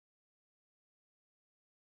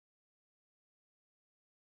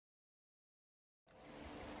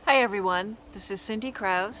Hi everyone, this is Cindy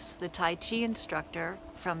Krause, the Tai Chi instructor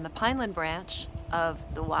from the Pineland branch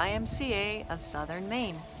of the YMCA of Southern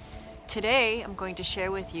Maine. Today I'm going to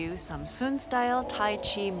share with you some Sun style Tai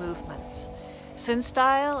Chi movements. Sun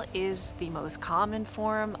style is the most common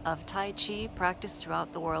form of Tai Chi practiced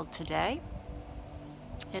throughout the world today.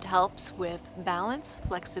 It helps with balance,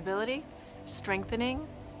 flexibility, strengthening,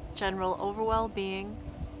 general overall well-being,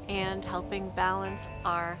 and helping balance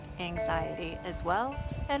our anxiety as well,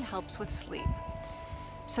 and helps with sleep.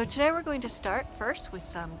 So today we're going to start first with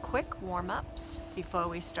some quick warm-ups before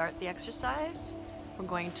we start the exercise. We're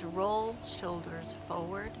going to roll shoulders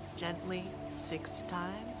forward gently 6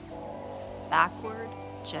 times, backward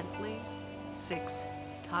gently 6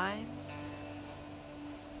 times,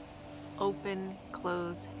 open,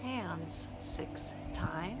 close hands 6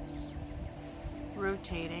 times,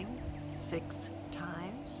 rotating 6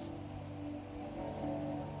 times,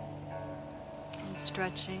 and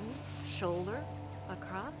stretching shoulder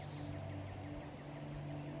across.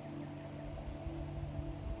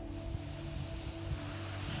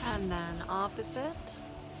 And then opposite.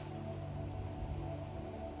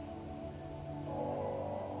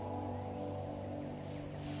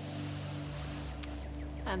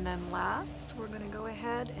 And then last, we're going to go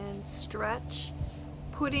ahead and stretch,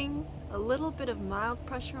 putting a little bit of mild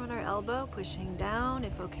pressure on our elbow, pushing down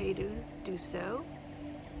if okay to do so.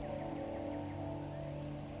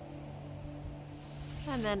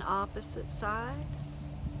 And then opposite side.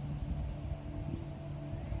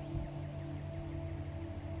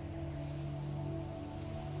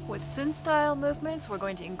 With Sun style movements, we're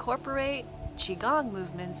going to incorporate Qigong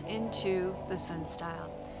movements into the Sun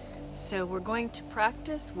style. So we're going to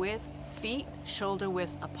practice with feet shoulder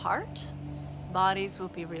width apart. Bodies will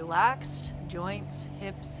be relaxed, joints,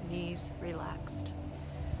 hips, knees relaxed.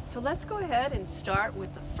 So let's go ahead and start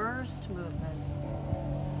with the first movement.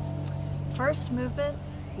 First movement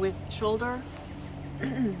with shoulder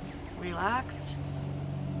relaxed,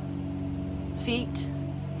 feet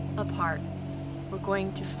apart. We're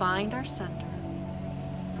going to find our center.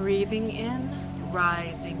 Breathing in,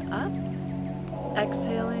 rising up,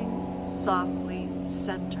 exhaling, softly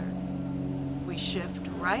center. We shift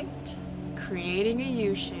right, creating a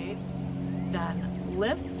U shape, then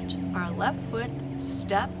lift our left foot,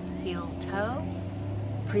 step, heel, toe,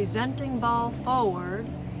 presenting ball forward,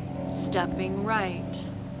 stepping right,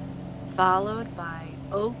 followed by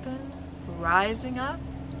open, rising up,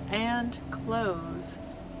 and close,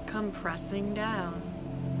 compressing down.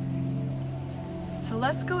 So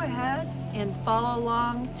let's go ahead and follow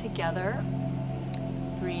along together,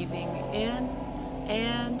 breathing in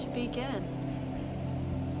and begin.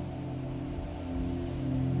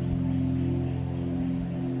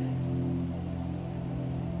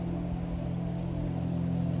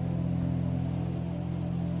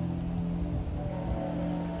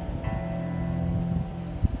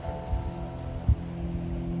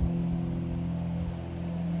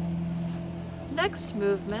 Next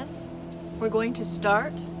movement, we're going to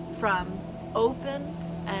start from open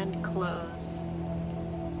and close.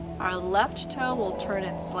 Our left toe will turn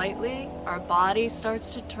in slightly. Our body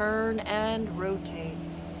starts to turn and rotate.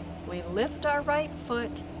 We lift our right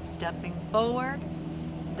foot, stepping forward,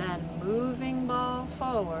 then moving ball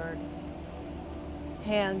forward.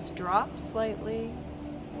 Hands drop slightly.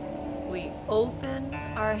 We open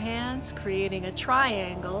our hands, creating a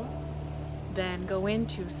triangle, then go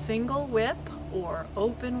into single whip or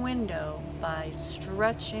open window by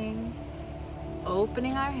stretching,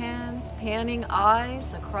 opening our hands, panning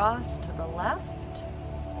eyes across to the left,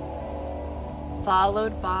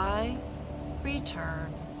 followed by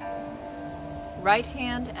return. Right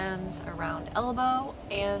hand ends around elbow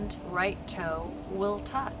and right toe will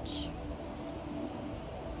touch.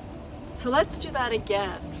 So let's do that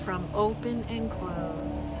again from open and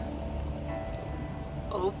close.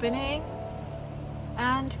 Opening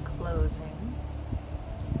and closing.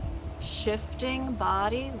 Shifting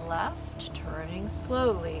body left, turning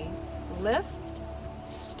slowly. Lift,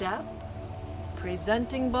 step,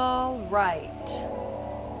 presenting ball right.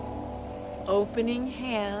 Opening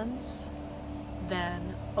hands,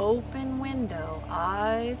 then open window.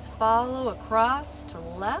 Eyes follow across to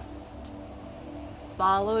left,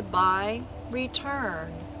 followed by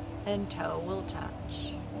return, and toe will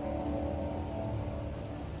touch.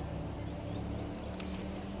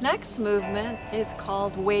 Next movement is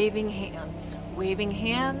called waving hands. Waving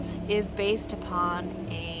hands is based upon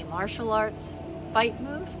a martial arts fight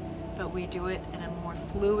move, but we do it in a more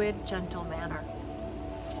fluid, gentle manner.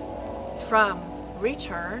 From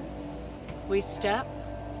return, we step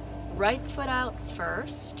right foot out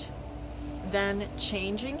first, then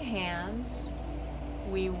changing hands,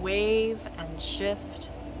 we wave and shift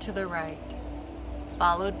to the right,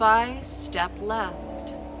 followed by step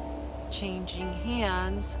left, changing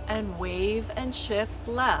hands and wave and shift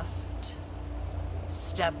left.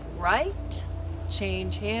 Step right,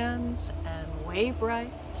 change hands and wave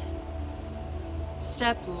right.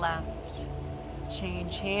 Step left,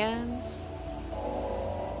 change hands.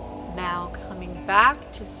 Now coming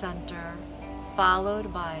back to center,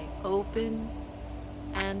 followed by open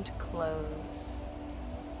and close.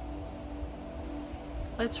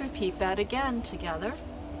 Let's repeat that again together.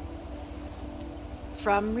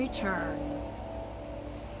 From return,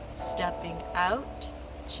 stepping out,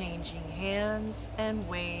 changing hands and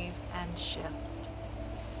wave and shift.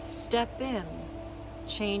 Step in,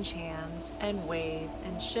 change hands and wave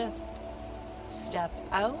and shift. Step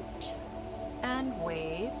out and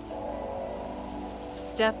wave.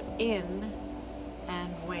 Step in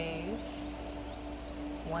and wave.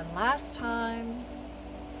 One last time.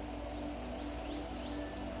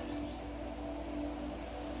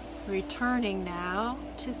 Returning now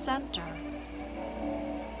to center.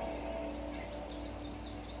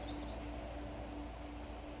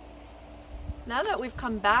 Now that we've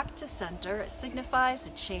come back to center, it signifies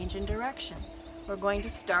a change in direction. We're going to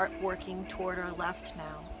start working toward our left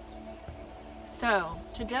now. So,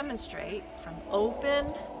 to demonstrate, from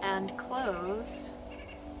open and close,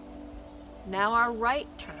 now our right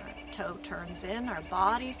toe turns in, our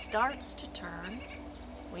body starts to turn.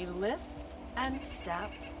 We lift and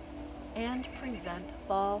step and present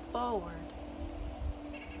ball forward,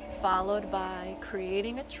 followed by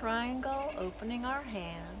creating a triangle, opening our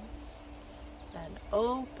hands, then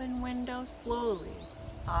open window slowly.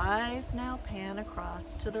 Eyes now pan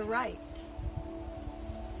across to the right,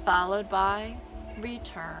 followed by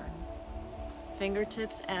return.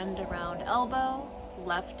 Fingertips end around elbow,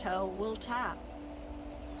 left toe will tap.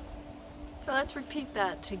 So let's repeat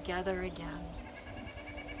that together again.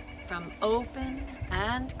 From open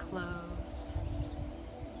and close,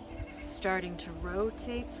 starting to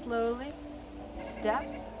rotate slowly, step,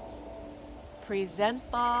 present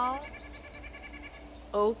ball,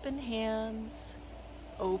 open hands,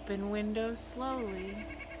 open window slowly,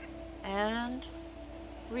 and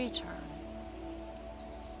return.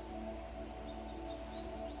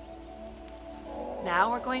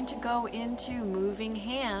 Now we're going to go into moving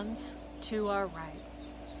hands to our right.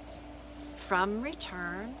 From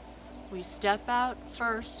return, we step out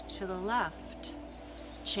first to the left,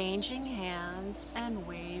 changing hands and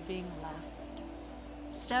waving left.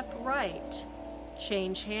 Step right,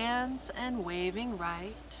 change hands and waving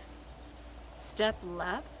right. Step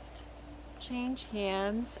left, change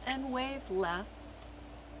hands and wave left.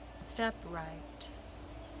 Step right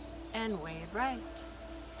and wave right.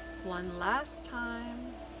 One last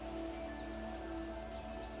time.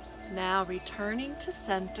 Now returning to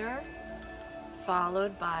center,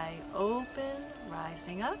 followed by open,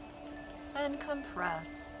 rising up, and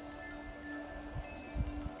compress.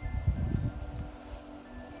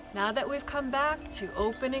 Now that we've come back to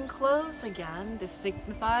open and close again, this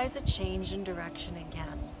signifies a change in direction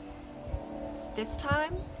again. This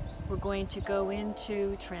time, we're going to go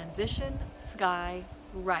into transition sky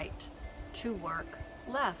right to work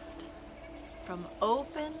left. From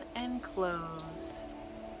open and close,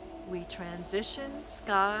 we transition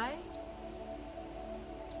sky,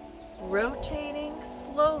 rotating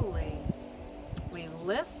slowly. We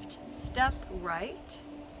lift, step right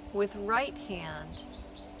with right hand,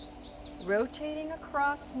 rotating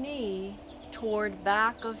across knee toward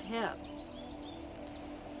back of hip.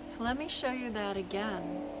 So let me show you that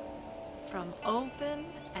again. From open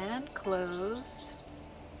and close,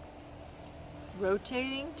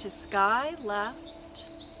 rotating to sky left,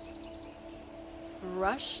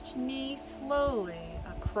 brushed knee slowly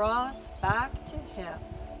across back to hip.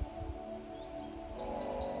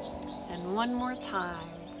 And one more time.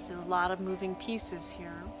 There's a lot of moving pieces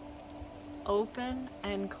here. Open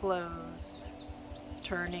and close.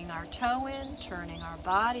 Turning our toe in, turning our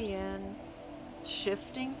body in,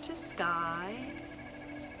 shifting to sky,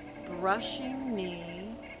 brushing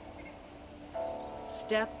knee,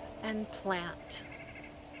 step and plant.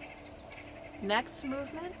 Next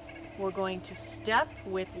movement, we're going to step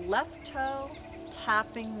with left toe,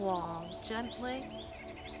 tapping wall gently,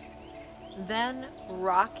 then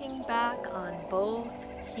rocking back on both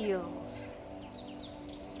heels.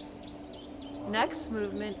 Next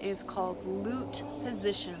movement is called lute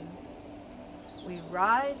position. We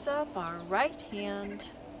rise up, our right hand,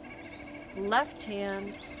 left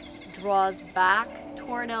hand draws back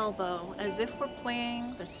toward elbow as if we're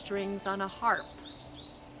playing the strings on a harp.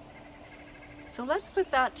 So let's put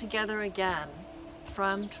that together again.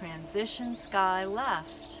 from transition sky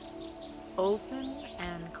left. Open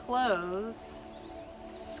and close,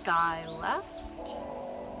 sky left,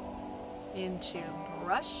 into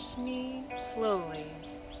brushed knee slowly.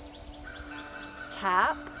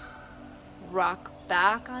 Tap, rock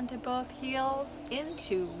back onto both heels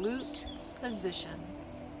into lute position.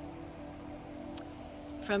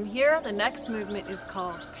 From here, the next movement is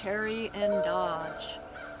called parry and dodge.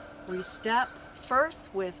 We step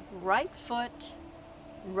first with right foot,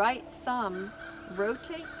 right thumb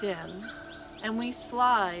rotates in, and we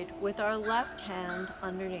slide with our left hand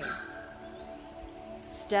underneath.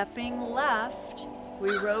 Stepping left,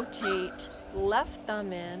 we rotate left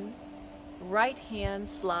thumb in, right hand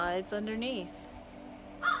slides underneath.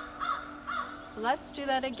 Let's do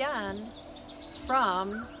that again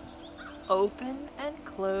from open and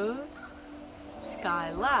close,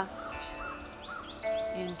 sky left,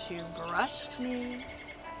 into brushed knee,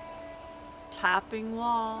 tapping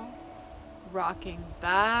wall, rocking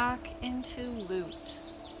back into lute.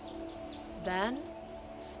 Then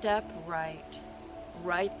step right,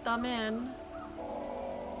 right thumb in,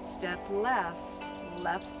 step left,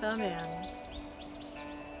 left thumb in.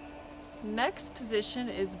 Next position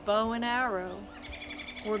is bow and arrow.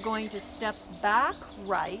 We're going to step back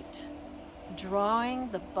right,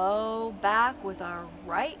 drawing the bow back with our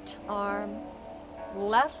right arm.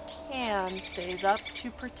 Left hand stays up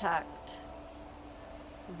to protect.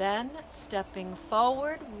 Then stepping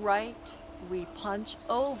forward right, we punch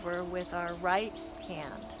over with our right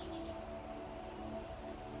hand.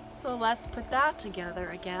 So let's put that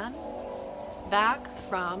together again. Back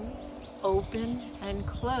from open and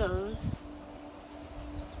close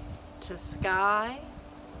to sky,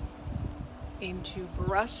 into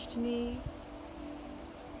brushed knee,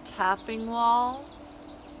 tapping wall,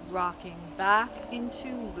 rocking back into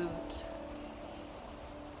lute,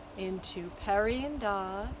 into parry and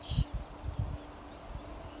dodge,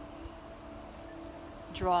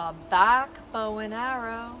 draw back bow and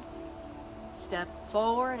arrow, step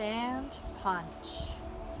forward and punch.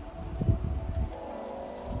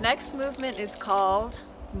 Next movement is called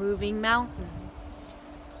moving mountain.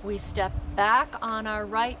 We step back on our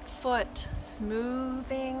right foot,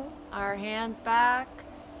 smoothing our hands back,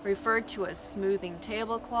 referred to as smoothing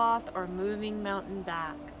tablecloth or moving mountain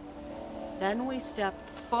back. Then we step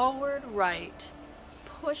forward right,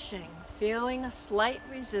 pushing, feeling a slight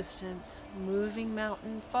resistance, moving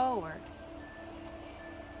mountain forward.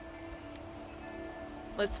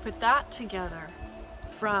 Let's put that together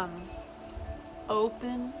from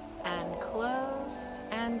open and close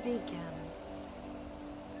and begin.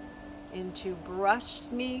 Into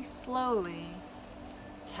brushed knee slowly,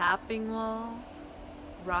 tapping wall,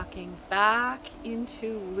 rocking back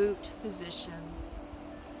into lute position.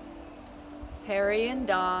 Parry and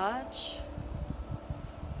dodge.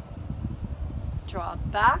 Draw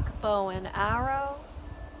back bow and arrow.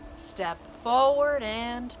 Step forward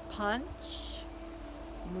and punch.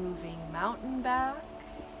 Moving mountain back.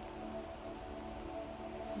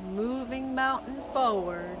 Moving mountain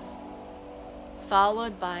forward.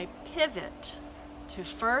 Followed by pivot to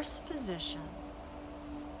first position.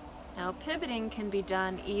 Now pivoting can be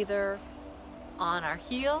done either on our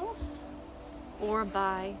heels or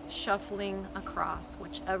by shuffling across,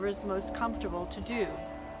 whichever is most comfortable to do.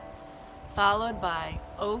 Followed by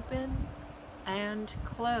open and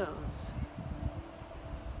close.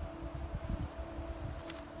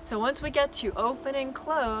 So once we get to open and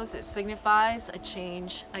close, it signifies a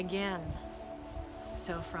change again.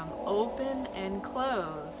 So from open and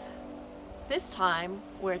close, this time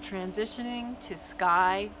we're transitioning to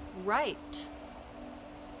sky right,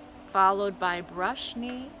 followed by brush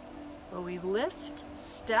knee, where we lift,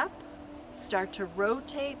 step, start to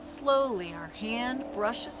rotate slowly. Our hand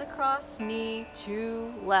brushes across knee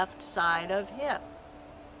to left side of hip.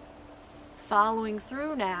 Following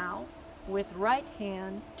through now with right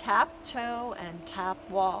hand, tap toe and tap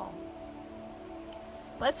wall.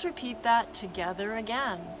 Let's repeat that together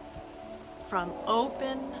again. From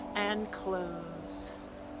open and close.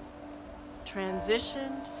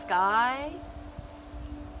 Transition sky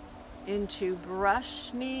into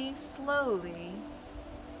brush knee slowly.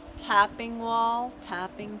 Tapping wall,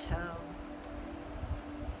 tapping toe.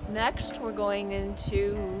 Next we're going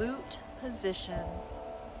into lute position.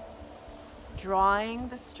 Drawing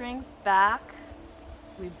the strings back,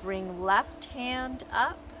 we bring left hand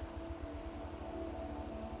up.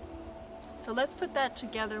 So let's put that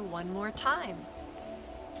together one more time.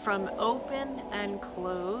 From open and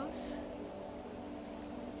close,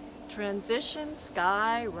 transition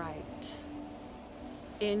sky right,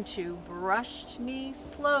 into brushed knee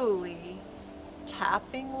slowly,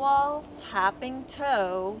 tapping wall, tapping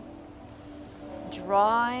toe,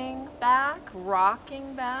 drawing back,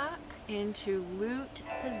 rocking back into lute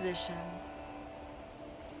position.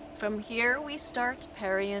 From here we start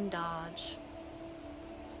parry and dodge.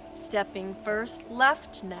 Stepping first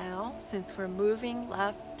left now, since we're moving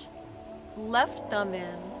left, left thumb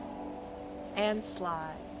in and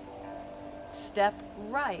slide. Step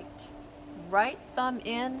right, right thumb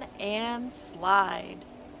in and slide.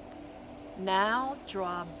 Now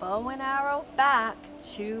draw bow and arrow back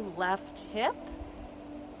to left hip.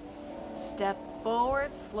 Step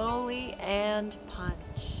forward slowly and punch.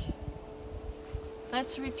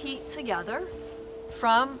 Let's repeat together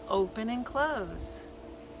from open and close.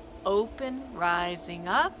 Open, rising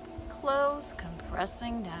up, close,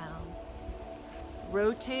 compressing down.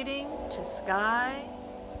 Rotating to sky,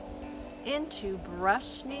 into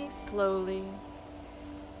brush knee slowly.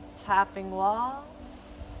 Tapping wall,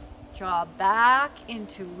 draw back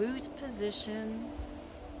into lute position.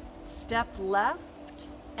 Step left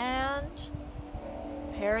and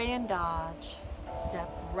parry and dodge. Step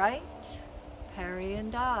right, parry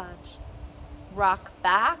and dodge. Rock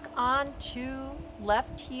back onto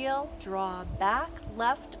left heel, draw back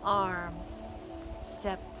left arm.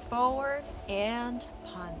 Step forward and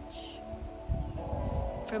punch.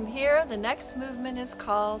 From here, the next movement is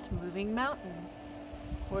called moving mountain.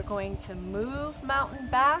 We're going to move mountain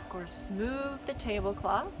back or smooth the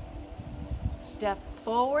tablecloth. Step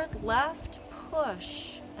forward, left,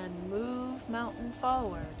 push, and move mountain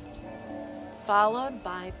forward. Followed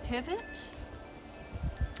by pivot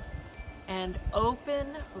and open,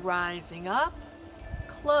 rising up,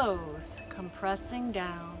 close, compressing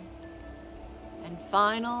down, and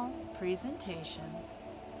final presentation.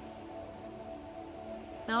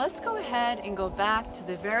 Now let's go ahead and go back to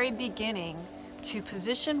the very beginning to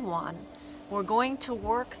position 1. We're going to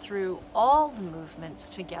work through all the movements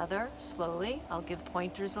together slowly. I'll give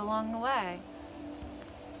pointers along the way.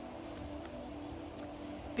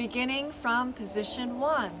 Beginning from position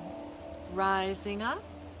 1, rising up,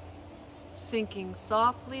 sinking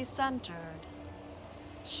softly centered.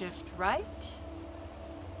 Shift right,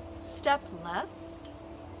 step left,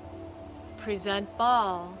 present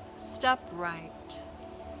ball, step right,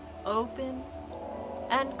 open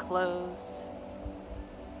and close.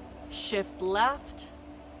 Shift left,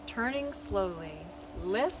 turning slowly,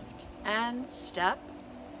 lift and step,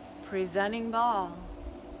 presenting ball.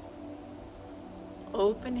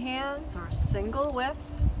 Open hands or single whip,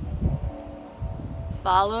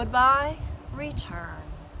 followed by return.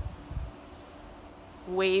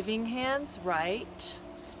 Waving hands right,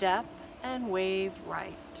 step and wave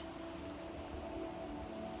right.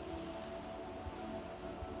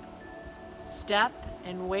 Step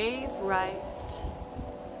and wave right.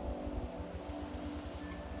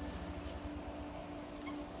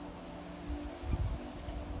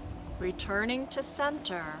 Returning to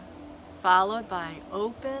center, followed by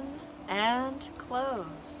open and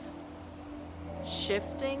close.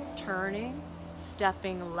 Shifting, turning,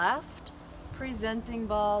 stepping left, presenting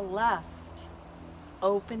ball left.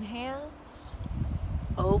 Open hands,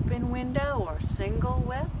 open window or single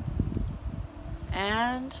whip,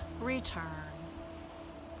 and return.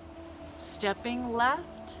 Stepping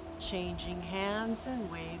left, changing hands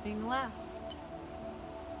and waving left.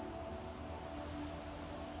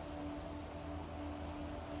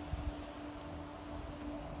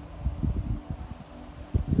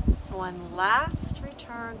 One last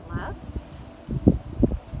return left,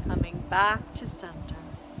 coming back to center,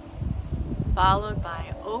 followed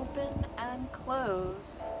by open and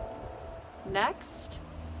close. Next,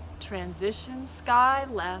 transition sky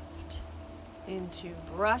left into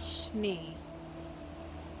brush knee.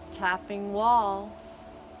 Tapping wall,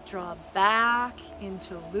 draw back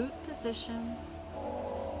into lute position,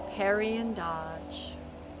 parry and dodge.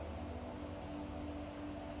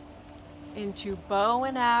 Into bow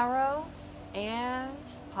and arrow and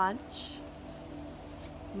punch.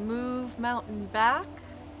 Move mountain back,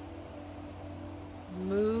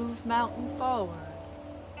 move mountain forward.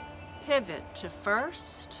 Pivot to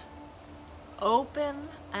first, open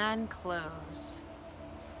and close.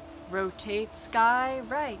 Rotate sky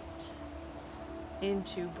right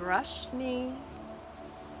into brush knee,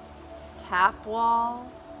 tap wall,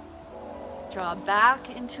 draw back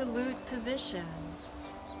into lute position.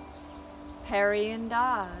 Parry and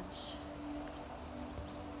dodge.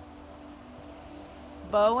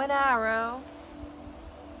 Bow and arrow,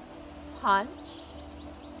 punch,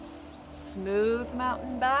 smooth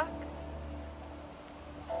mountain back,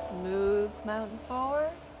 smooth mountain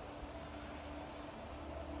forward,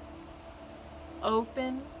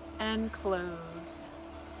 open and close,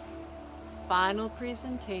 final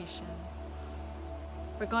presentation.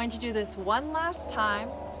 We're going to do this one last time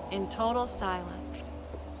in total silence,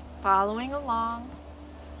 following along,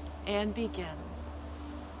 and begin.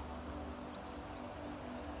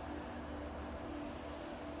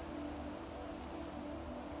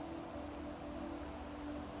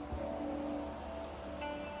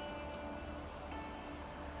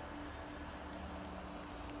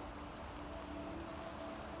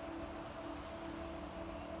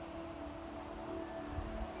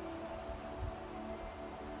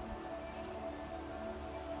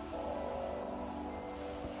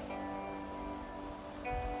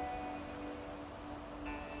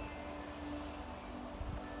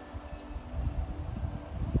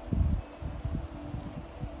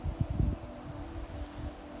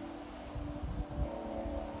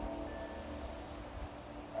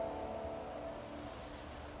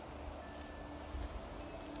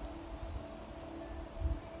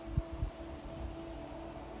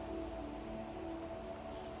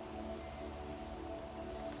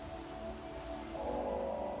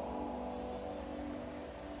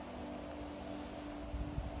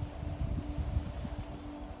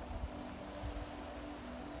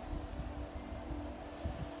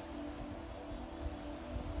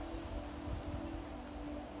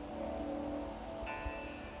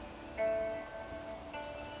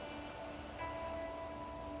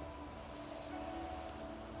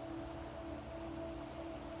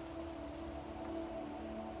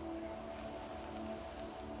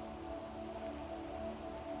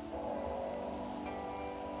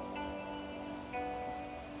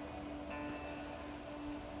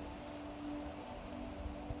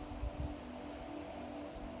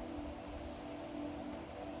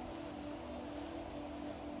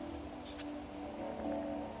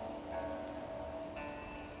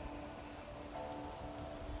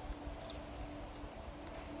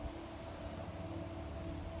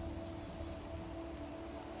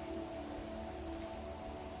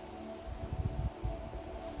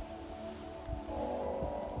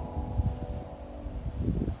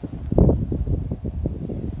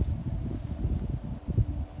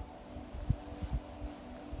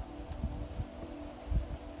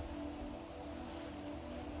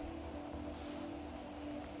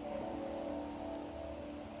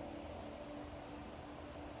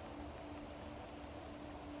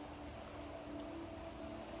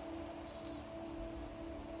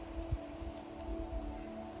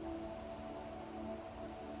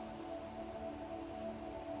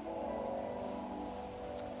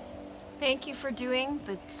 Thank you for doing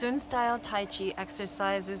the Sun style Tai Chi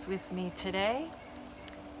exercises with me today.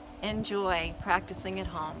 Enjoy practicing at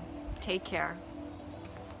home. Take care.